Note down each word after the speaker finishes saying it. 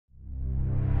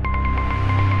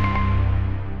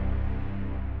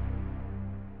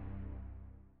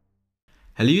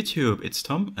Hello YouTube, it's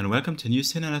Tom and welcome to a new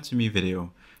Synth Anatomy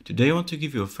video. Today I want to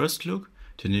give you a first look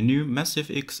to the new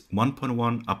Massive X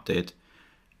 1.1 update.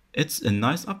 It's a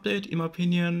nice update in my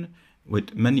opinion,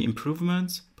 with many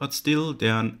improvements, but still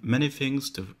there are many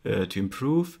things to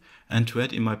improve and to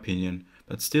add in my opinion.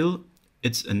 But still,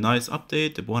 it's a nice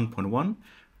update, the 1.1,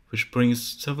 which brings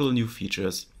several new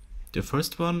features. The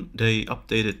first one, they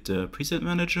updated the preset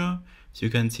manager, so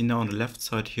you can see now on the left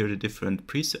side here the different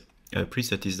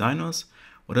preset designers.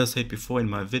 What I said before in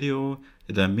my video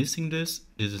that I'm missing this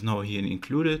is now here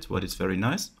included, what is very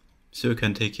nice. So you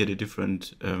can take here the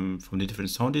different from the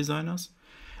different sound designers,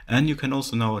 and you can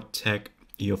also now tag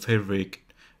your favorite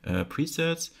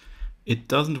presets. It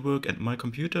doesn't work at my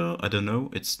computer, I don't know,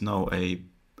 it's now a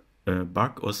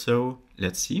bug or so,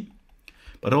 let's see.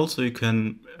 But also you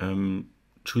can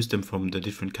choose them from the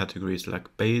different categories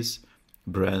like bass,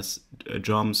 brass,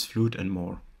 drums, flute and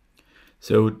more.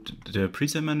 So the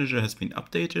preset manager has been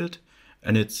updated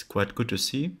and it's quite good to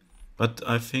see, but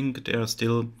I think there are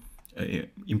still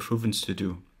improvements to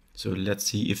do. So let's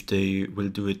see if they will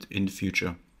do it in the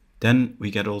future. Then we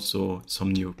get also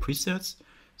some new presets.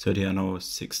 So there are now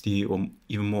 60 or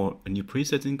even more new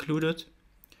presets included.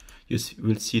 You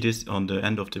will see this on the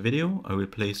end of the video. I will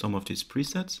play some of these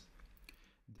presets.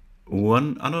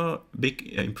 One other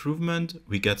big improvement,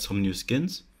 we get some new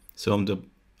skins. So on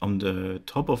the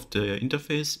top of the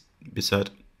interface,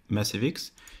 beside Massive X,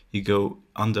 you go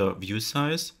under View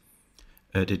Size,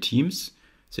 the themes.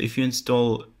 So if you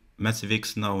install Massive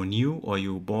X now new or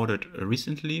you bought it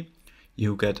recently,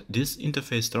 you get this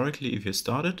interface directly if you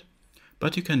start it,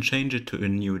 but you can change it to a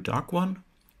new dark one,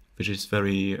 which is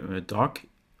very dark,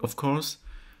 of course.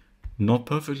 Not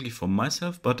perfectly for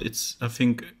myself, but it's, I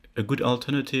think, a good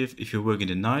alternative if you work in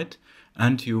the night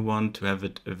and you want to have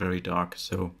it very dark.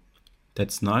 So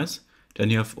that's nice. Then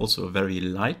you have also a very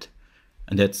light,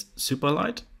 and that's super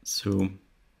light, so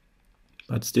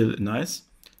but still nice.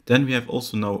 Then we have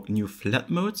also now new flat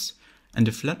modes, and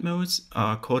the flat modes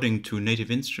are according to native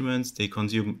instruments, they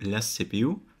consume less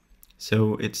CPU,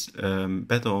 so it's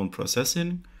better on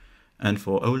processing. And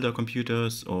for older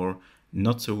computers or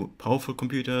not so powerful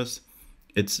computers,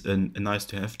 it's nice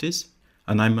to have this.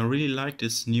 And I really like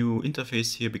this new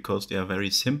interface here because they are very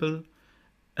simple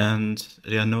and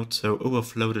they are not so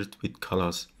overflooded with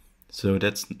colors. So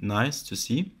that's nice to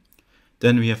see.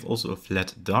 Then we have also a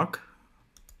flat dark.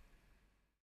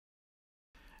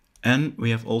 And we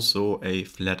have also a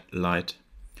flat light.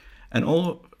 And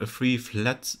all three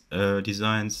flat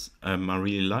designs I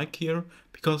really like here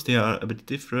because they are a bit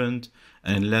different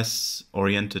and less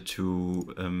oriented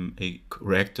to a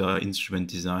reactor instrument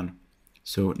design.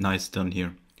 So nice done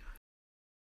here.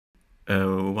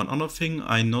 One other thing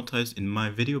I noticed in my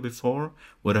video before,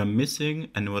 what I'm missing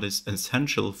and what is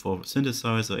essential for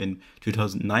Synthesizer in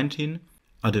 2019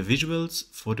 are the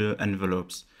visuals for the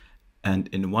envelopes. And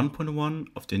in 1.1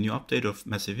 of the new update of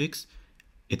Massive X,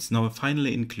 it's now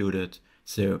finally included.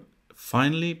 So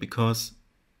finally, because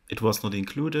it was not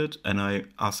included, and I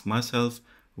asked myself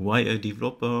why a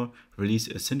developer release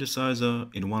a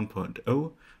synthesizer in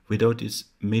 1.0 without this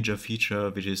major feature,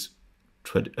 which is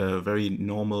very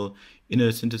normal in a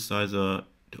synthesizer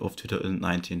of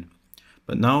 2019.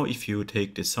 But now if you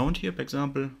take the sound here, for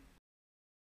example,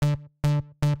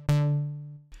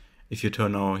 if you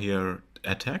turn now here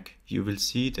attack, you will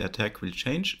see the attack will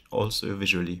change also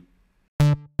visually.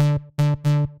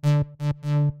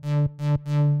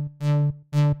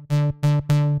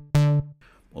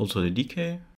 Also the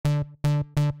decay.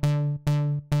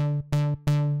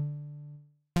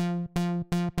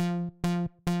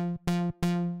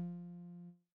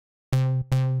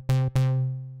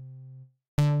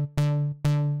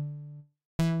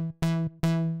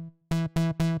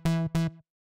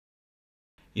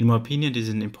 In my opinion, this is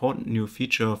an important new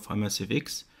feature for Massive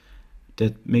X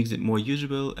that makes it more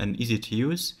usable and easy to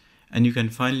use, and you can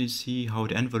finally see how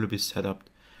the envelope is set up.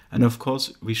 And of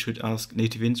course, we should ask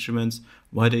native instruments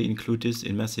why they include this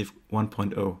in Massive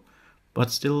 1.0.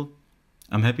 But still,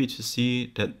 I'm happy to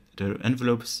see that the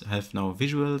envelopes have now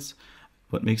visuals,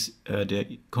 what makes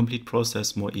the complete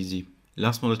process more easy.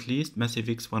 Last but not least, Massive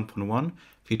X 1.1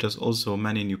 features also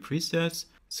many new presets,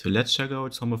 so let's check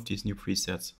out some of these new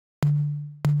presets.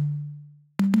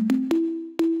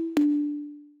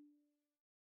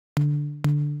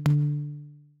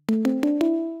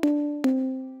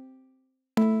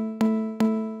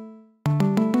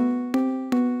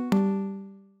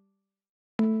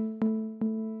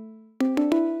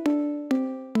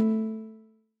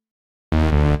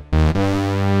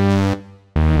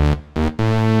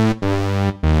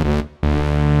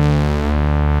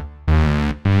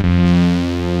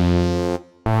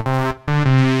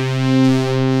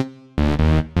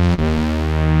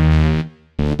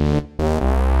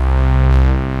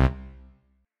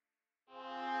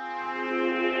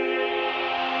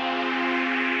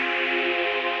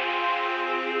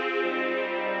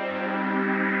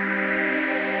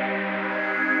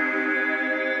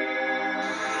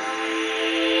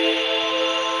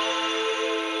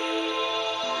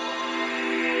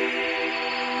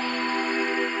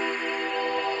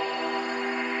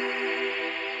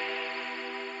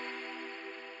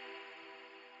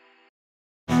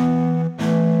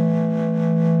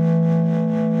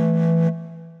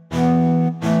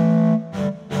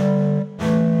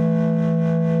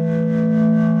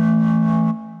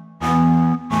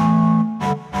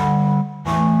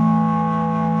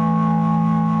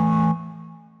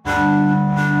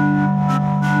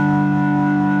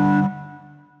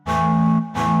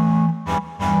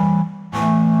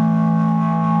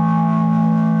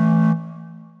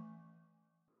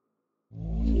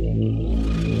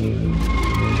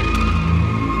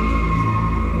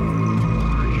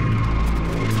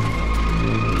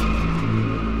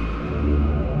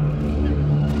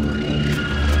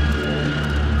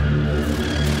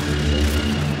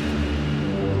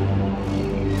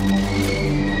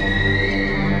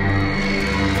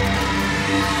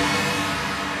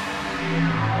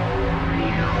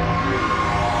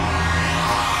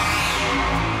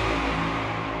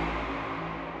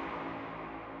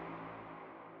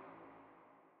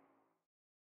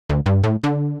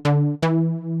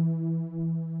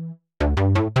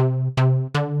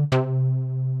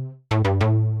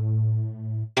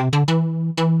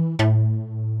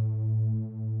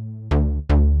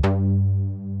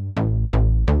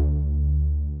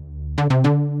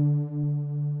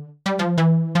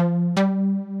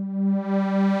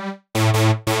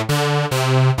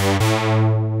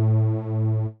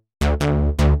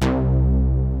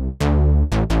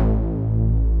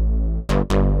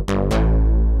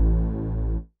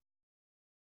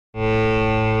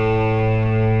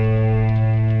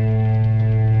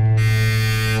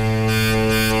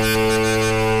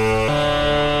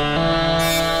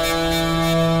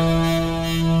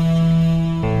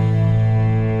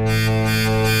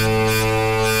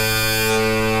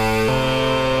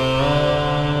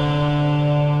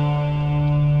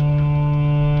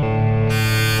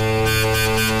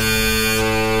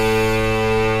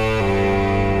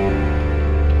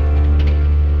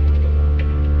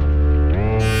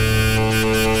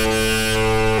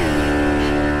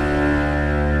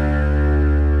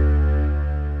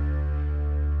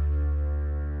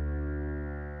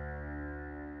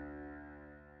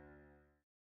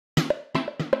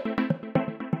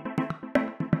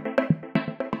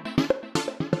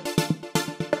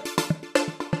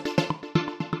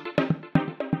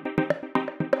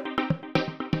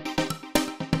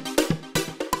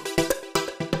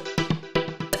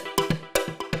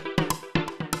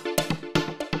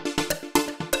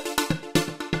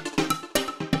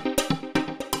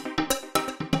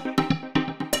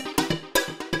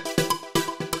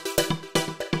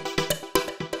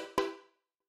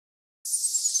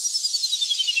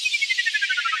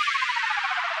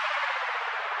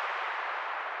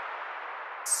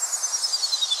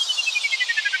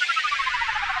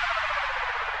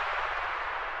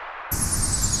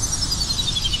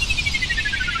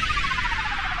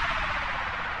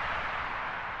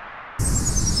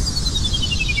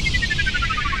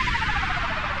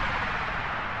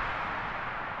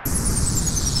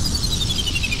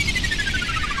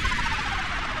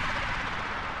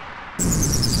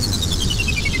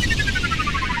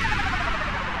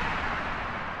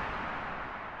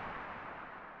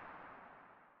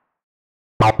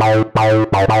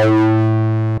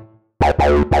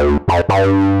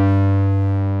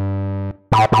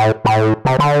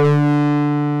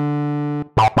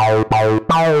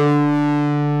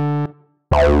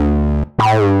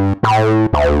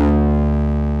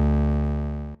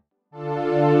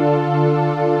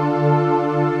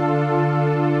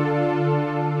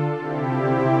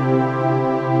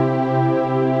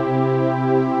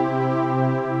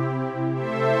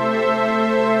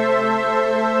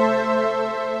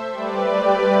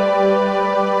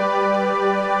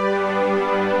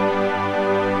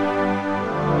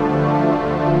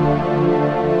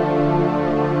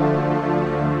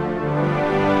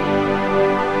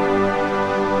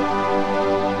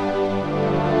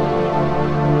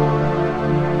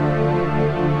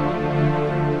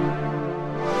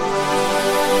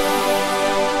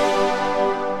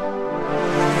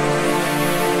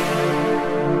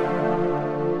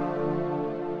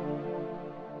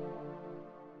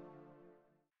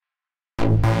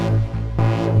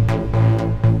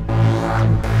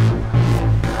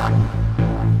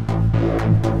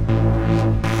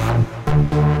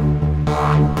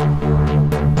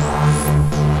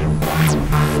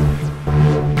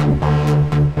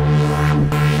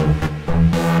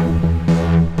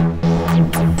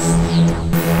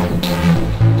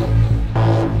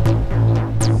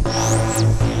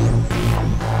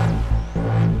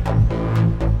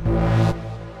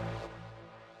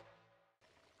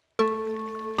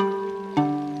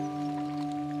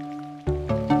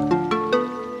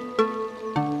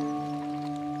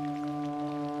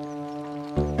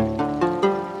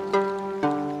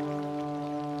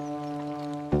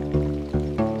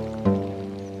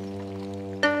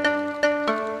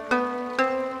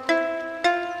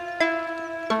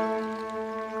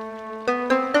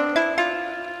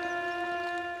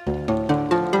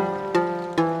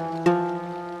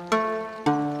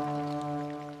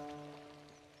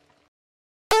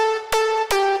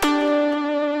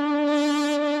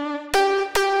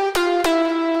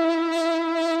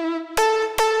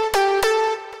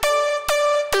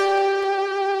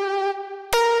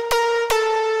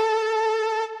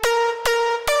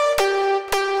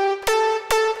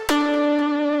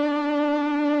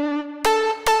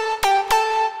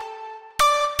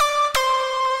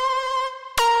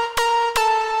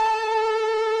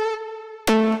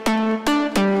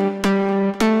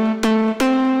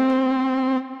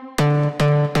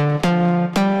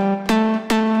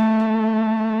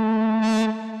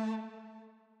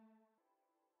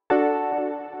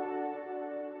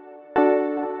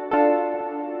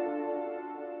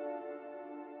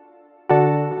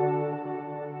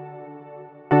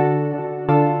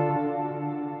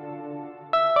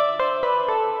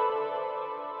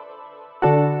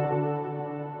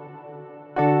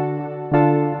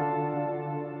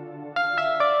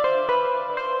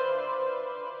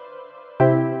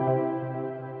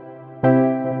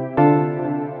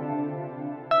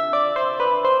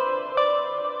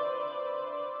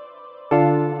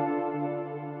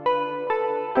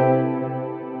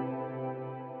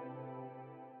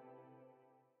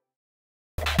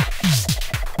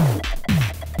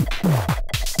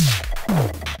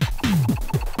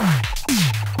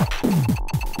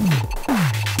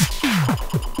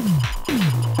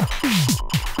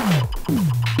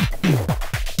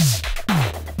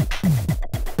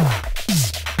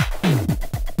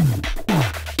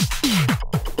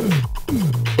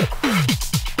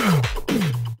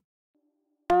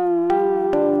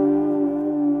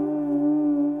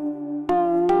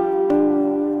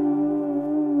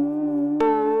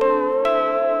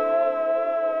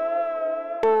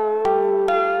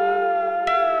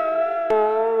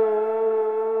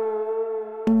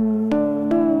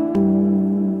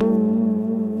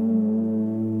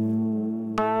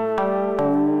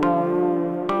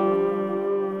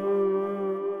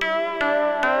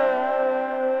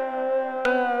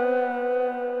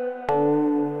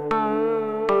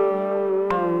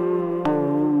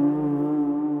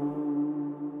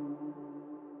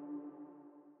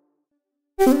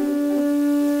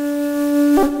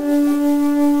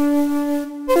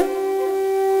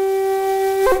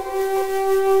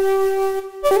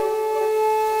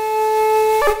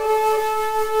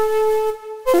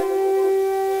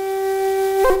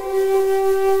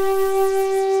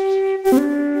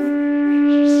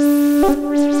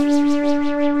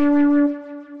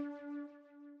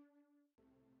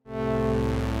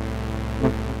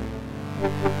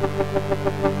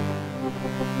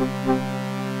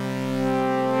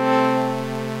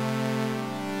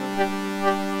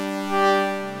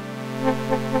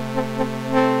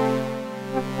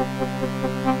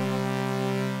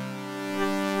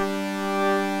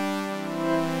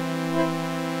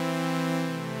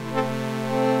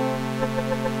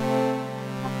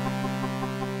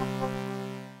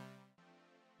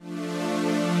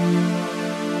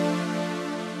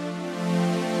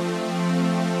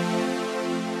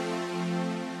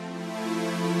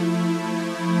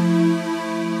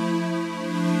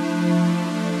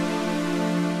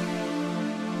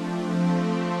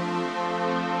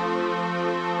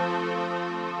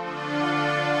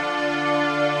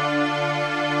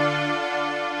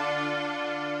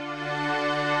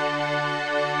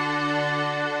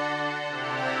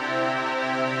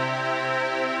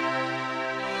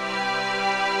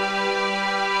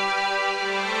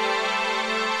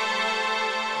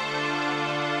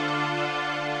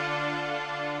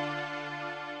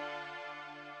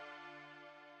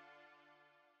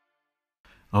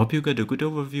 I hope you get a good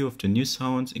overview of the new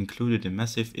sounds included in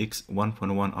Massive X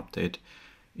 1.1 update.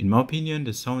 In my opinion,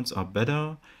 the sounds are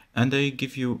better and they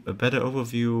give you a better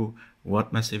overview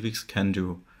what Massive X can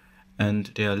do.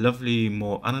 And they are lovely,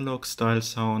 more analog style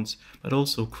sounds, but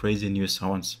also crazy new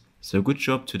sounds. So good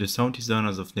job to the sound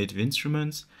designers of Native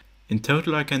Instruments. In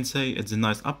total, I can say it's a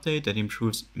nice update that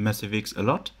improves Massive X a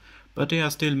lot, but there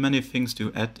are still many things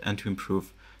to add and to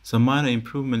improve. Some minor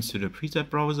improvements to the preset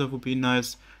browser would be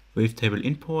nice, wavetable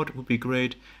import would be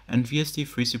great, and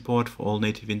VST3 support for all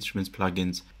Native Instruments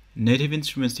plugins. Native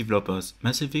Instruments developers,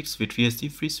 Massive X with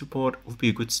VST3 support would be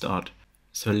a good start.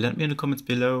 So let me in the comments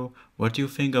below what you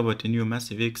think about the new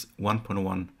Massive X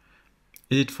 1.1.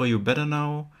 Is it for you better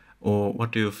now, or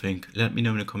what do you think? Let me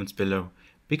know in the comments below.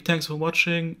 Big thanks for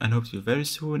watching and hope to see you very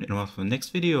soon in one of the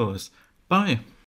next videos. Bye!